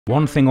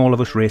One thing all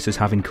of us racers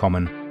have in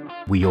common,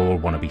 we all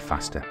want to be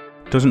faster.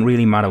 Doesn't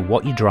really matter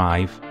what you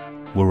drive,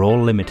 we're all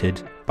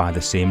limited by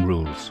the same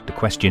rules. The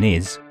question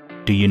is,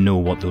 do you know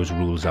what those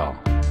rules are?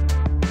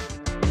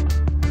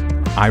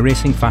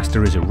 iRacing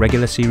Faster is a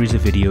regular series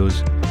of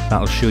videos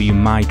that'll show you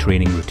my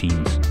training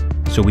routines,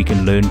 so we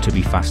can learn to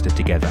be faster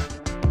together.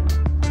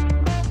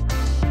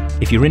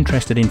 If you're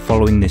interested in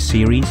following this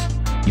series,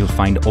 you'll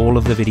find all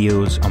of the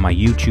videos on my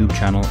YouTube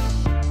channel.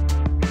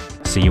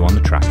 See you on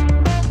the track.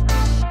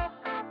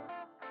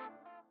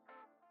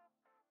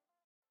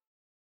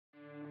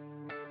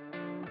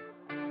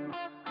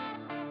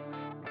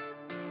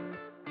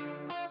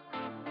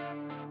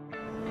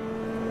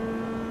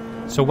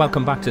 So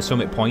welcome back to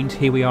Summit Point.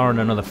 Here we are on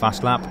another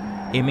fast lap,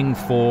 aiming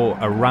for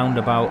around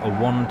about a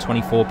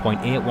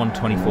 124.8,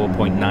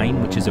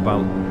 124.9, which is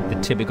about the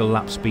typical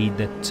lap speed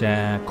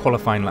that,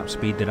 qualifying lap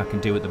speed that I can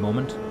do at the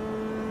moment.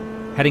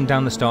 Heading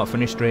down the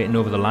start-finish straight and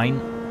over the line.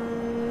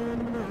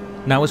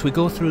 Now as we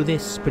go through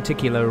this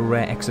particular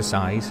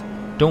exercise,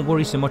 don't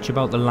worry so much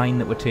about the line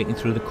that we're taking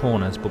through the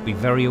corners, but be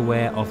very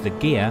aware of the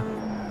gear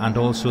and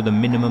also the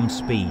minimum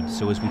speed.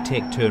 So as we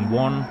take turn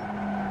 1,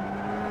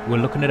 we're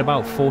looking at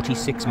about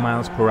 46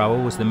 miles per hour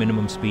was the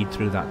minimum speed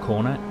through that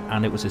corner,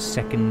 and it was a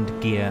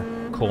second gear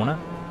corner.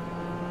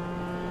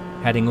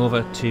 Heading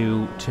over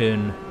to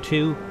turn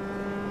 2.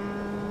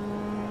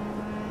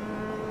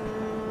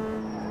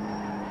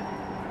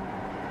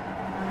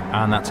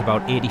 And that's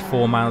about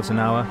 84 miles an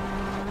hour.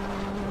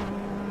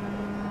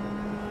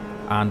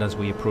 And as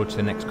we approach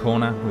the next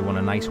corner, we want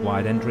a nice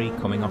wide entry,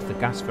 coming off the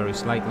gas very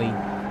slightly,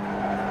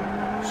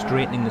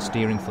 straightening the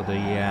steering for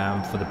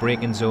the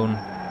braking zone.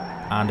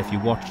 And if you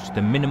watch,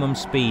 the minimum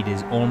speed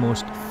is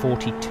almost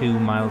 42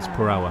 miles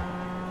per hour.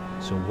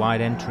 So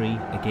wide entry,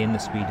 again the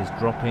speed is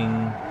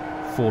dropping,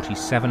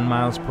 47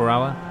 miles per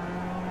hour.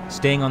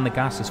 Staying on the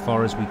gas as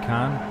far as we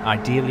can.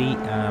 Ideally,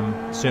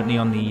 certainly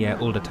on the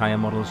older tyre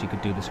models, you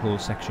could do this whole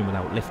section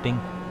without lifting.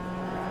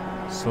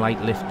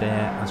 Slight lift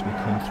there as we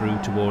come through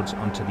towards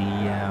onto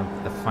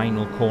the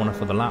final corner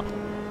for the lap.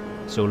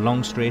 So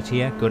long straight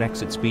here, good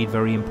exit speed,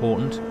 very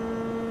important.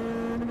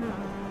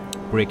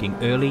 Braking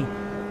early.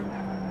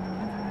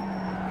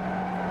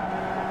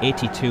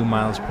 82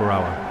 miles per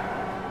hour.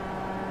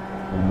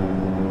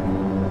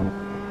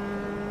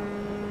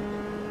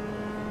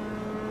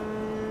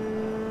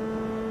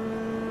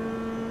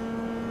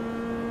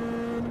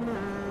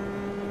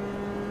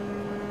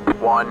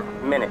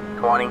 One minute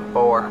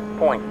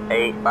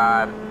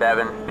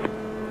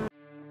 24.857.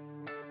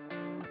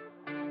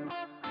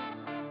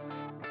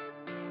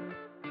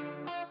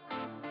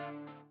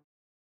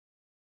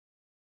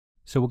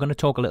 So we're going to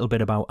talk a little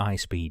bit about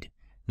iSpeed.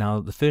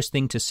 Now, the first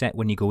thing to set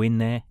when you go in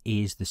there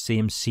is the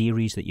same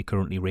series that you're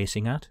currently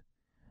racing at,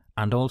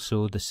 and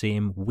also the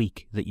same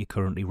week that you're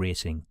currently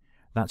racing.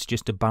 That's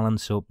just to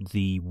balance up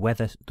the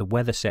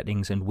weather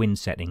settings and wind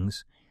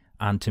settings,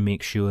 and to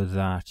make sure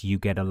that you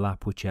get a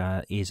lap which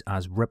is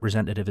as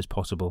representative as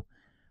possible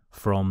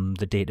from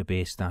the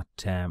database that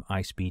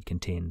iSpeed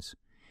contains.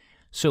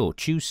 So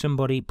choose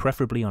somebody,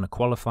 preferably on a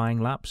qualifying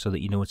lap, so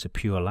that you know it's a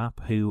pure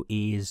lap, who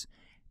is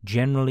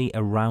generally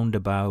around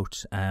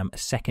about a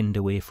second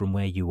away from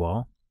where you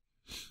are,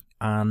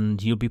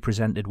 and you'll be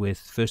presented with,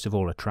 first of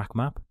all, a track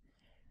map.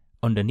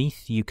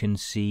 Underneath you can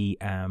see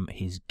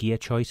his gear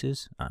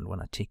choices, and when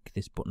I tick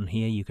this button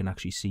here you can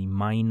actually see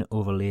mine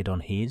overlaid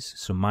on his.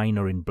 So mine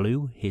are in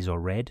blue, his are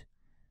red.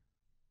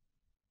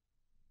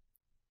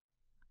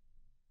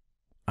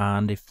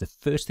 And if the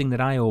first thing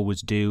that I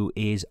always do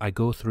is I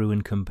go through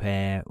and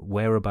compare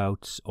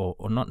whereabouts, or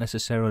not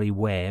necessarily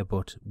where,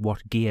 but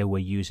what gear we're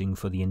using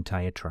for the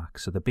entire track.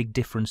 So the big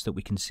difference that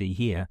we can see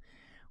here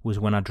was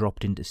when I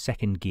dropped into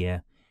second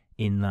gear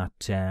in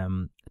that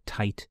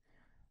tight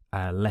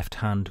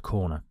left-hand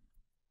corner.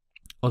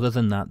 Other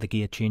than that, the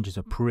gear changes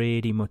are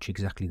pretty much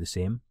exactly the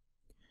same.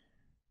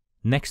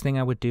 Next thing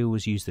I would do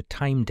was use the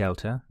time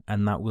delta,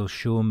 and that will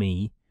show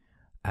me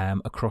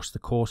across the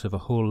course of a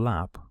whole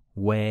lap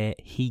where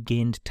he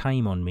gained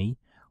time on me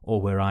or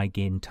where I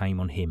gained time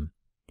on him.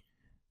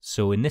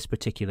 So in this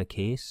particular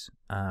case,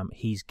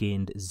 he's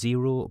gained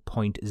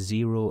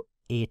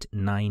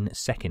 0.089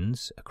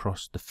 seconds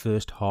across the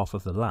first half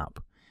of the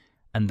lap,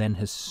 and then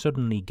has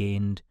suddenly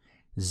gained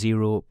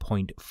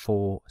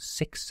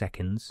 0.46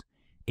 seconds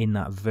in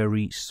that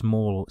very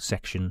small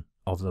section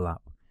of the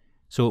lap.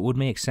 So it would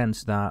make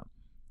sense that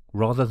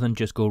rather than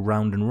just go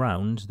round and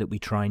round, that we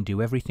try and do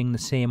everything the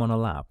same on a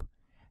lap,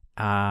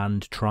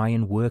 and try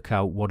and work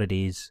out what it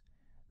is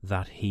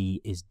that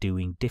he is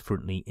doing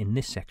differently in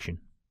this section.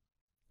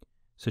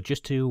 So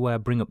just to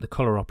bring up the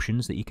colour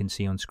options that you can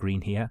see on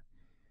screen here,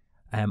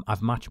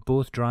 I've matched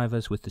both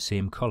drivers with the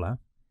same colour.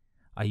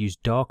 I use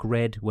dark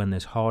red when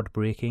there's hard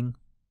braking,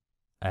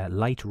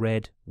 light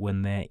red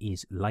when there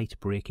is light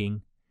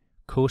braking,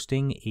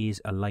 coasting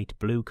is a light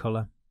blue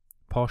colour,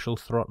 partial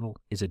throttle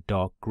is a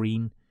dark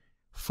green,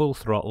 full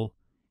throttle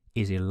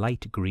is a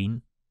light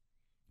green,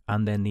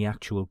 and then the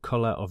actual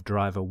colour of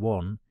driver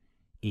 1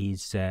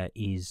 is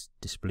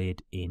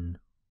displayed in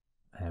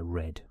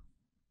red.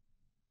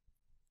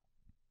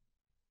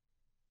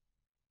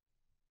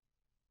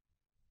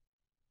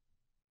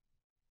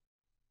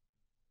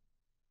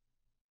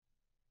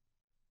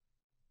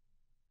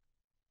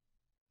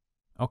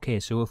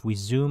 Okay, so if we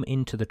zoom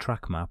into the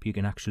track map, you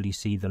can actually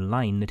see the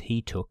line that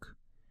he took,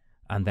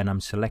 and then I'm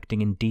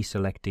selecting and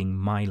deselecting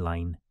my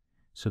line,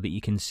 so that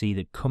you can see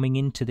that coming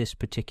into this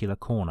particular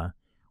corner,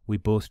 we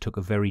both took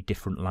a very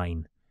different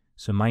line.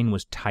 So mine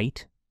was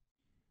tight,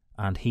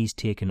 and he's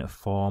taken a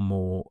far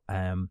more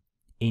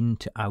in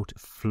to out,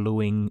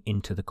 flowing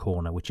into the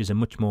corner, which is a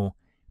much more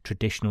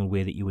traditional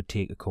way that you would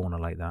take a corner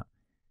like that.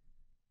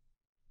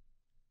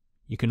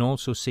 You can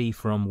also see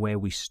from where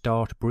we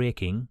start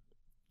braking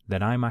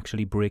that I'm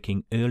actually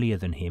braking earlier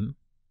than him,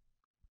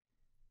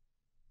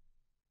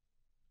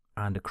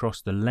 and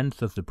across the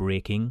length of the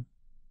braking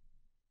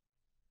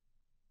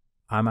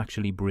I'm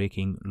actually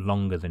braking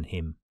longer than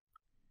him.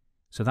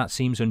 So that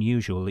seems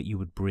unusual that you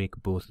would brake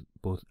both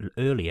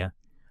earlier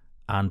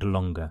and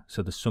longer.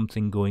 So there's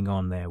something going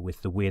on there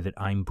with the way that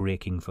I'm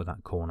braking for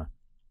that corner.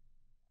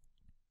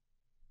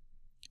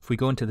 If we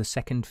go into the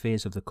second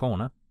phase of the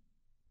corner,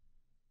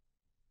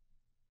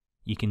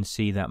 you can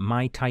see that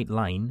my tight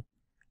line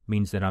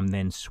means that I'm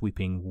then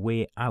sweeping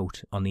way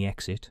out on the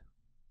exit,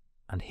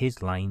 and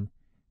his line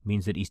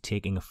means that he's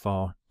taking a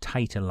far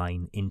tighter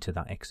line into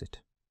that exit.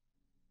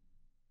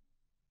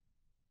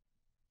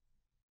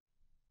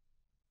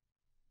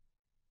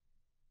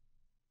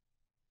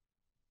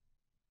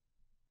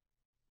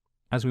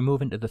 As we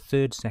move into the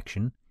third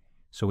section,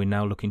 so we're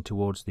now looking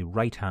towards the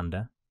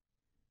right-hander,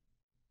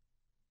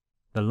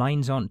 the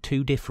lines aren't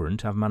too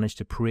different. I've managed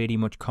to pretty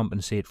much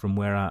compensate from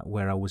where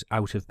I was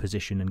out of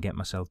position and get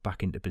myself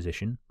back into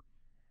position.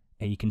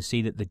 You can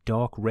see that the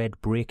dark red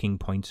braking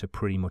points are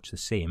pretty much the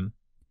same.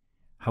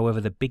 However,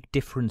 the big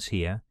difference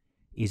here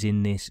is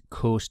in this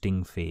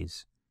coasting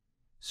phase.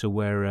 So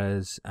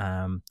whereas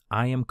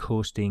I am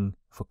coasting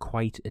for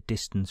quite a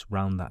distance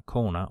round that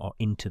corner, or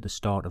into the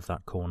start of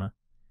that corner,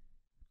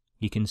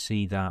 you can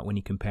see that when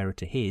you compare it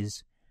to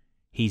his,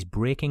 he's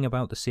braking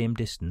about the same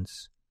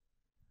distance,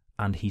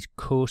 and he's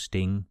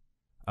coasting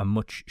a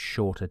much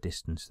shorter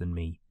distance than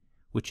me,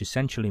 which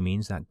essentially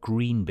means that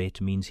green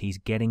bit means he's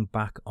getting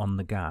back on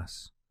the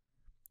gas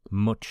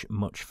much,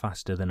 much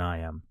faster than I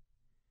am.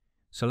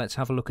 So let's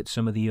have a look at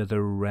some of the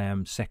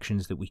other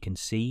sections that we can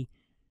see.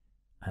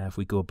 If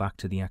we go back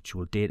to the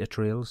actual data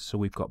trails, so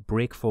we've got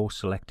brake force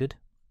selected.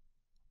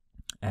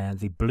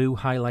 The blue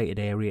highlighted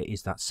area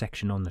is that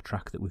section on the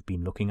track that we've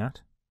been looking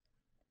at,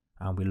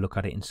 and we'll look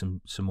at it in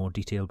some more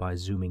detail by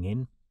zooming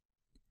in.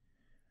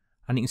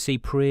 And you can see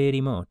pretty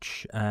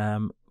much,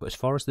 as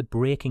far as the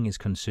braking is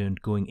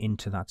concerned, going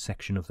into that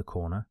section of the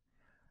corner,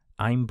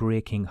 I'm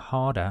braking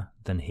harder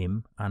than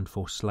him and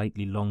for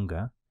slightly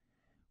longer,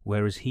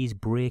 whereas he's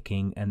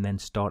braking and then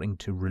starting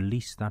to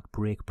release that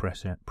brake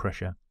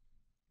pressure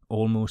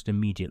almost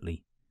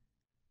immediately.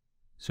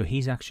 So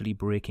he's actually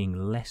braking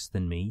less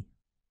than me,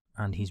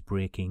 and he's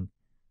braking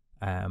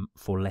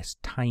for less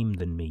time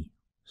than me.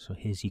 So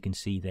his, you can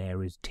see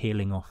there, is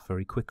tailing off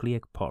very quickly,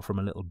 apart from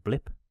a little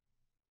blip.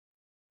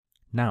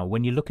 Now,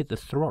 when you look at the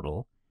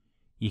throttle,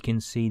 you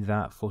can see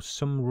that for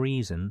some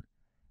reason,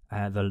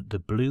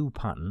 the blue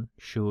pattern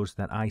shows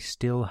that I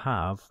still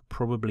have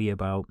probably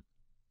about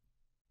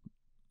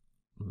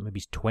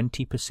maybe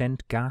 20%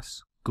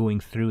 gas going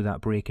through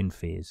that braking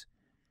phase.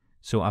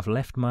 So I've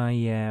left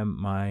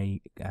my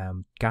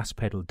gas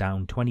pedal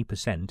down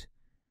 20%,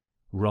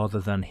 rather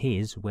than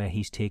his, where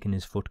he's taken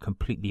his foot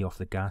completely off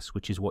the gas,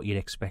 which is what you'd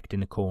expect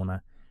in a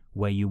corner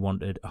where you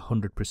wanted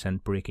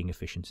 100% braking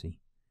efficiency.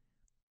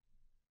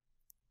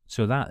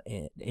 So that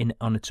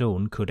on its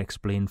own could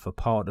explain for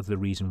part of the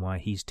reason why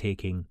he's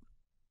taking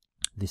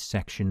this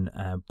section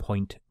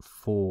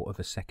 0.4 of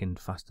a second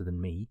faster than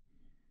me.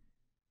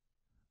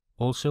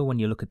 Also, when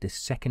you look at this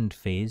second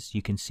phase,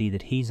 you can see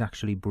that he's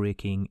actually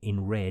braking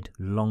in red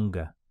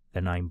longer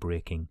than I'm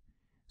braking.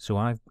 So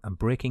I'm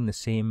braking the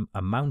same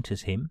amount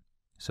as him.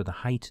 So the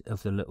height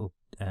of the little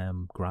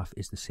graph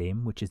is the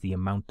same, which is the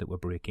amount that we're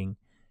braking,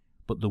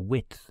 but the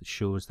width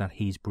shows that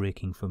he's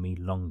braking for me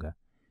longer.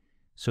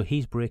 So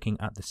he's braking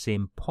at the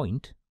same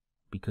point,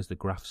 because the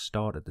graphs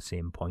start at the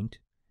same point,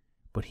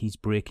 but he's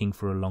braking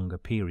for a longer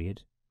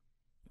period.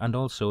 And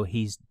also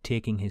he's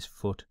taking his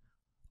foot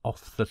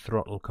off the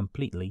throttle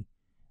completely,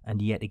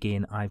 and yet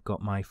again I've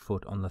got my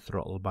foot on the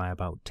throttle by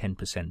about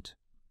 10%.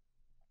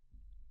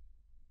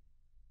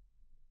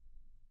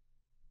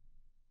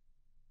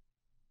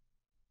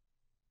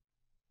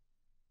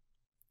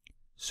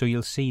 So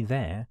you'll see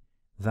there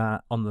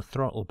that on the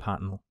throttle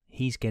pattern,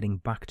 he's getting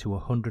back to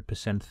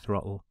 100%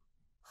 throttle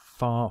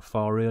far,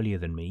 far earlier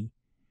than me,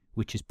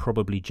 which is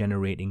probably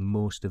generating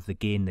most of the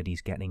gain that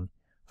he's getting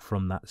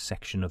from that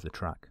section of the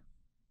track.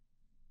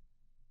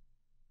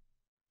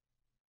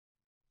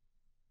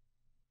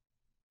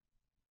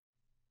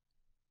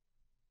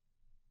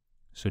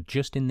 So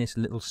just in this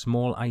little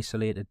small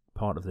isolated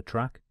part of the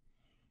track,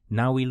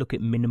 now we look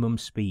at minimum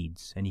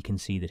speeds, and you can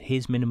see that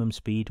his minimum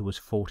speed was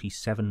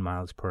 47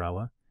 miles per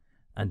hour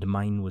and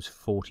mine was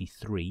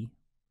 43,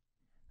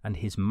 and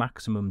his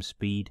maximum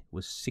speed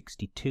was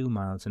 62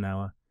 miles an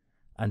hour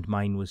and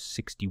mine was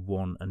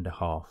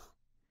 61.5.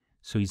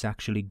 So he's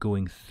actually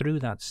going through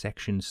that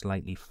section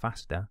slightly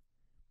faster,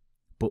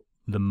 but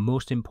the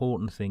most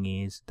important thing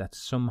is that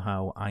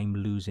somehow I'm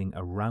losing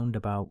around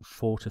about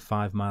 4 to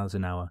 5 miles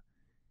an hour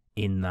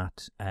in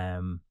that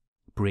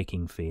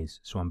braking phase.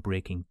 So I'm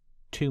braking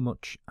too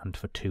much and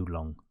for too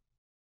long.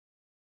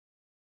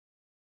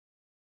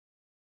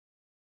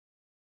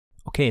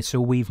 Okay, so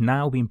we've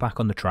now been back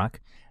on the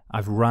track.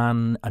 I've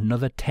ran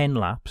another 10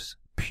 laps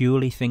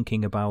purely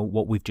thinking about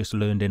what we've just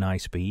learned in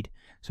iSpeed.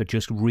 So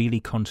just really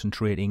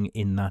concentrating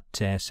in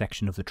that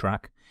section of the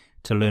track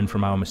to learn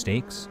from our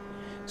mistakes.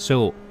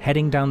 So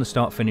heading down the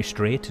start-finish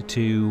straight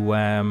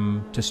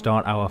to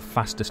start our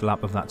fastest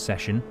lap of that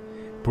session,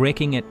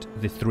 braking at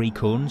the 3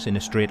 cones in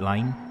a straight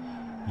line,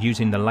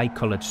 using the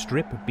light-coloured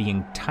strip,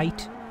 being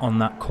tight on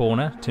that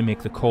corner to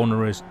make the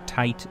corner as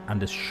tight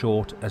and as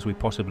short as we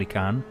possibly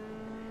can.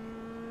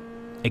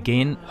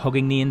 Again,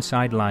 hugging the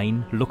inside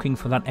line, looking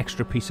for that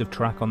extra piece of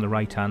track on the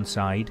right-hand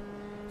side,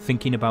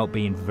 thinking about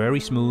being very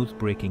smooth,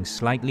 braking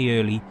slightly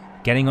early,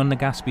 getting on the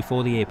gas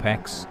before the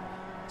apex,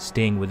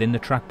 staying within the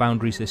track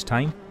boundaries this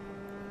time,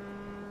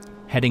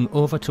 heading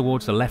over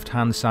towards the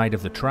left-hand side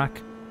of the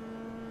track,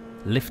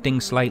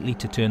 lifting slightly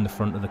to turn the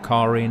front of the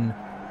car in,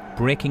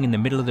 braking in the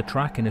middle of the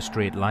track in a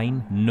straight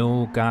line,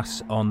 no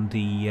gas on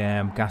the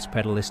gas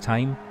pedal this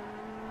time,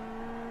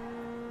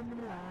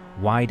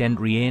 wide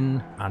entry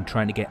in and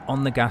trying to get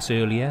on the gas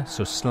earlier,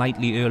 so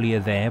slightly earlier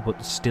there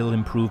but still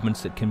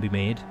improvements that can be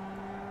made,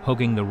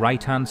 hugging the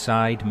right hand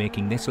side,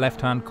 making this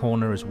left hand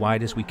corner as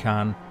wide as we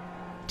can,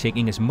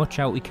 taking as much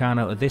out we can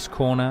out of this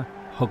corner,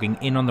 hugging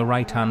in on the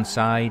right hand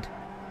side,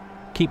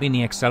 keeping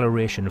the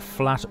acceleration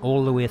flat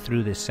all the way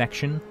through this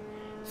section,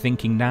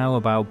 thinking now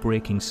about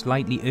braking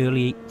slightly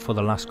early for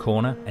the last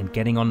corner and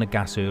getting on the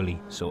gas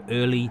early, so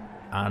early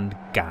and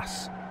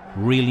gas.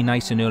 Really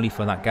nice and early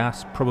for that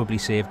gas, probably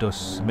saved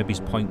us maybe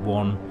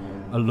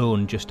 0.1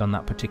 alone just on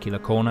that particular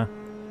corner.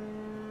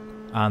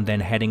 And then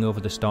heading over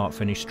the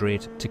start-finish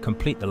straight to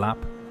complete the lap.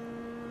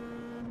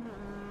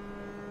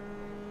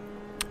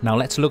 Now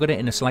let's look at it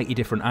in a slightly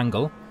different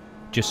angle,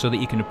 just so that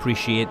you can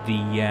appreciate the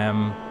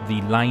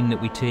line that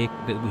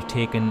we've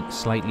taken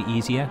slightly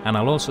easier. And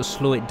I'll also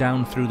slow it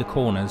down through the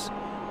corners,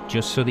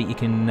 just so that you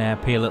can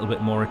pay a little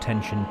bit more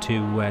attention to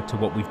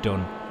what we've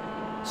done.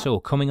 So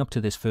coming up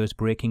to this first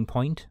braking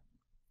point,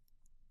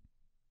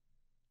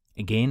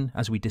 again,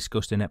 as we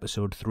discussed in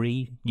episode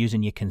 3,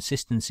 using your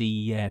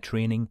consistency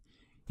training,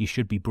 you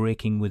should be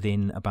braking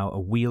within about a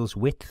wheel's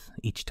width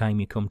each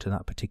time you come to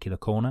that particular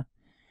corner.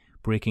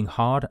 Braking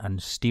hard and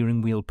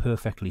steering wheel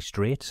perfectly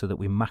straight so that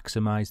we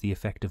maximise the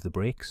effect of the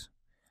brakes.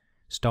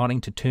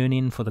 Starting to turn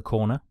in for the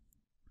corner.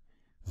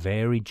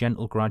 Very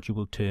gentle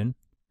gradual turn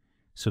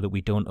so that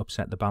we don't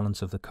upset the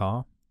balance of the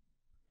car.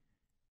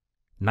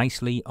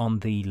 Nicely on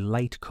the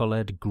light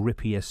coloured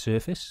grippier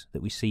surface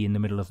that we see in the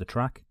middle of the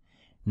track.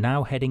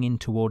 Now heading in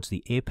towards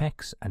the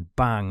apex, and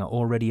bang,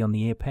 already on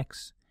the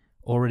apex,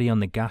 already on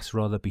the gas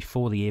rather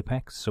before the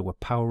apex, so we're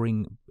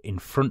powering in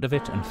front of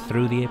it and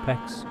through the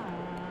apex.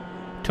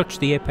 Touched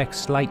the apex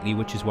slightly,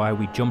 which is why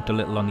we jumped a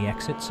little on the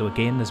exit, so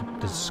again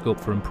there's scope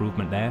for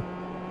improvement there.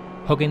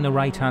 Hugging the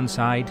right hand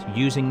side,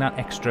 using that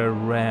extra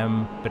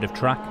bit of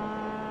track,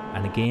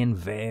 and again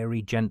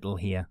very gentle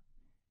here.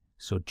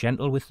 So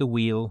gentle with the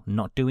wheel,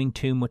 not doing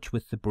too much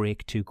with the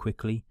brake too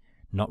quickly,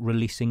 not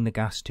releasing the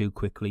gas too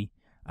quickly,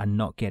 and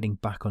not getting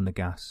back on the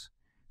gas.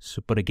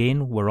 So, but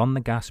again, we're on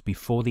the gas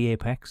before the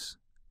apex,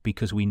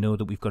 because we know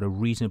that we've got a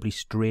reasonably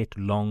straight,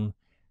 long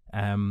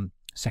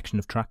section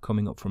of track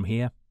coming up from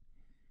here.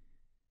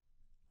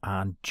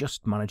 And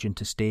just managing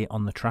to stay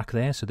on the track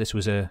there. So this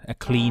was a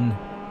clean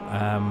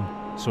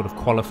sort of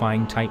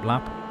qualifying type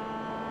lap.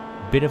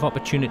 Bit of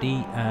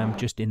opportunity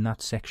just in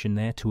that section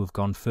there to have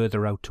gone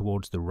further out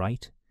towards the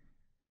right.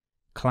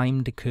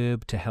 Climbed the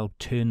curb to help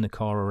turn the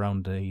car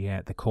around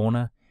the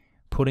corner,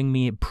 putting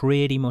me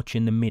pretty much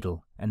in the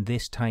middle, and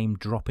this time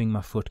dropping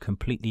my foot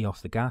completely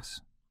off the gas,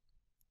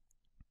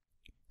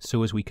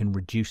 so as we can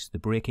reduce the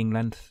braking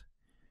length.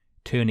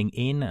 Turning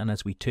in, and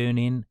as we turn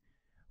in,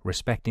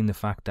 respecting the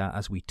fact that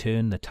as we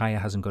turn the tyre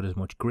hasn't got as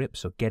much grip,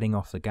 so getting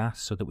off the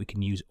gas so that we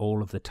can use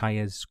all of the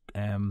tyre's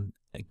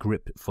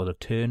grip for the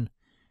turn.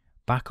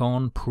 Back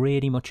on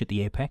pretty much at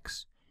the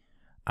apex,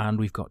 and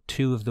we've got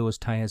 2 of those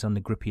tyres on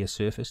the grippier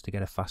surface to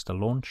get a faster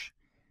launch.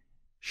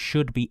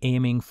 Should be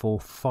aiming for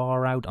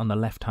far out on the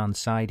left hand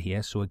side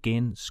here, so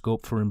again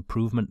scope for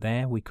improvement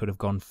there. We could have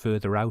gone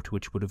further out,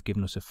 which would have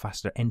given us a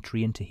faster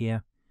entry into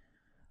here.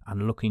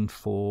 And looking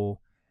for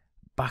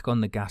back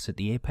on the gas at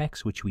the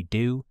apex, which we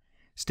do.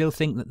 Still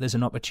think that there's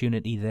an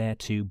opportunity there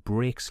to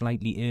brake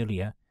slightly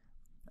earlier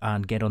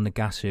and get on the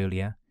gas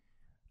earlier.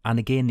 And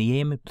again, the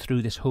aim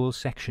through this whole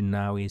section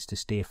now is to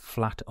stay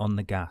flat on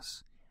the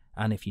gas.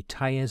 And if your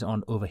tyres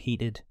aren't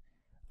overheated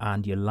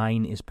and your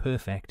line is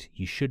perfect,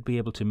 you should be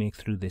able to make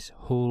through this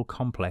whole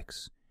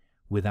complex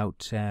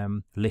without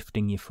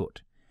lifting your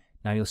foot.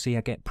 Now you'll see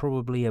I get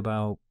probably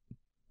about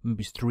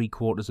maybe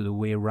 3/4 of the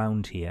way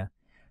around here.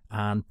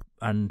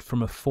 And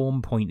from a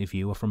form point of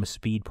view, or from a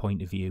speed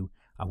point of view,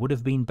 I would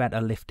have been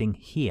better lifting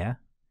here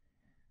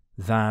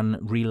than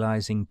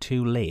realising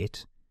too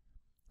late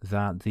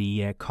that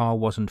the car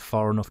wasn't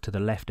far enough to the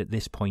left at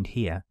this point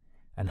here,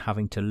 and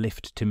having to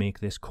lift to make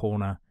this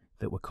corner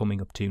that we're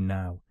coming up to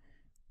now.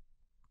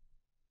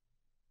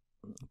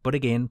 But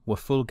again, we're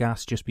full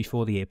gas just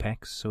before the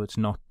apex, so it's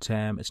not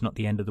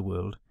the end of the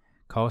world.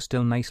 Car's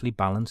still nicely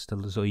balanced,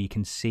 although you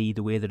can see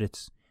the way that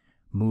it's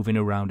moving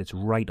around, it's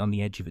right on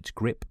the edge of its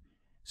grip.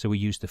 So we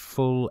use the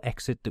full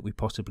exit that we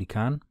possibly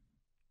can.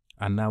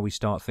 And now we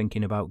start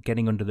thinking about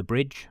getting under the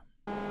bridge.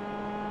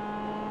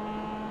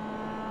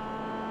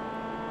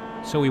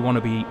 So we want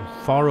to be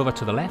far over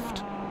to the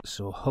left,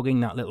 so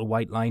hugging that little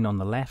white line on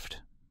the left,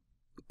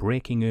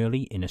 braking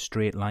early in a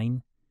straight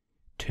line,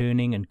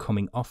 turning and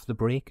coming off the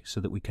brake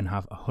so that we can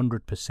have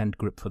 100%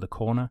 grip for the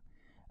corner,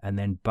 and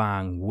then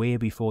bang, way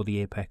before the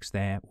apex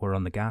there, we're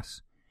on the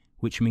gas,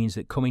 which means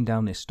that coming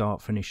down this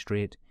start-finish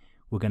straight,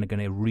 we're going to get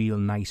a real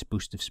nice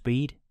boost of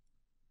speed.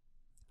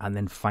 And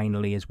then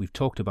finally, as we've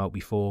talked about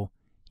before,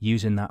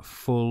 using that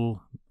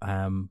full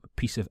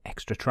piece of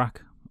extra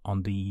track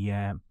on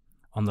the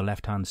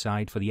left-hand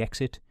side for the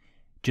exit,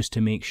 just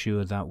to make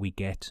sure that we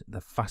get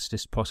the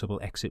fastest possible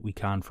exit we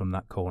can from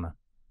that corner.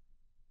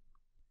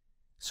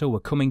 So we're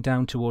coming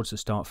down towards the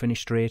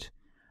start-finish straight,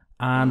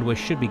 and we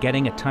should be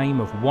getting a time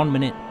of 1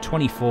 minute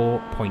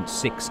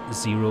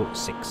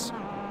 24.606.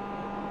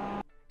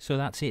 So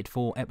that's it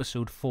for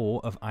episode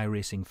 4 of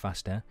iRacing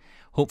Faster.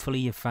 Hopefully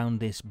you've found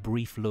this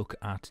brief look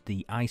at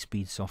the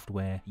iSpeed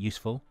software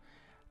useful.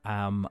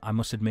 I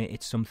must admit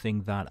it's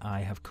something that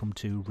I have come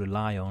to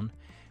rely on,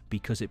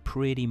 because it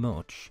pretty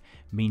much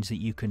means that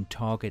you can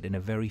target in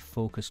a very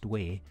focused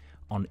way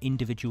on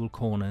individual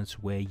corners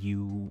where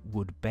you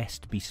would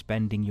best be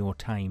spending your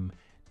time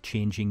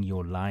changing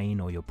your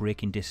line or your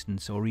braking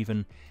distance, or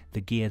even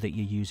the gear that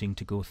you're using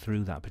to go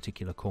through that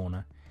particular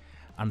corner.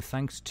 And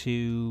thanks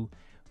to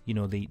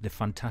the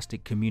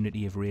fantastic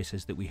community of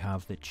racers that we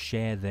have that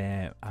share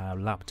their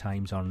lap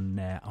times on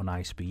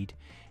iSpeed,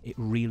 it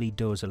really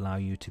does allow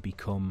you to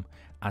become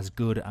as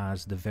good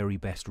as the very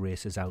best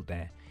racers out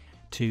there,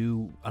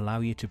 to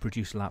allow you to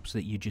produce laps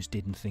that you just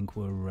didn't think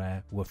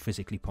were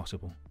physically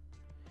possible.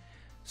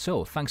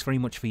 So thanks very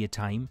much for your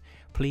time.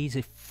 Please,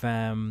 if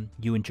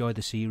you enjoy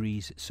the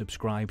series,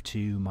 subscribe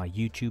to my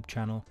YouTube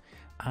channel,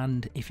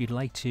 and if you'd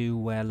like to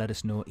let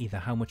us know either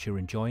how much you're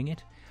enjoying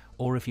it,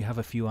 or if you have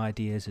a few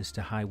ideas as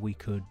to how we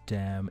could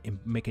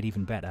make it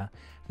even better,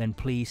 then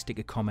please stick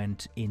a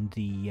comment in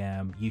the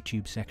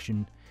YouTube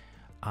section,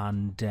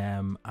 and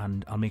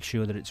I'll make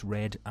sure that it's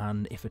read,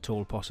 and if at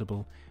all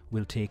possible,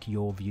 we'll take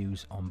your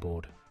views on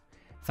board.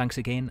 Thanks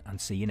again,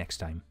 and see you next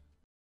time.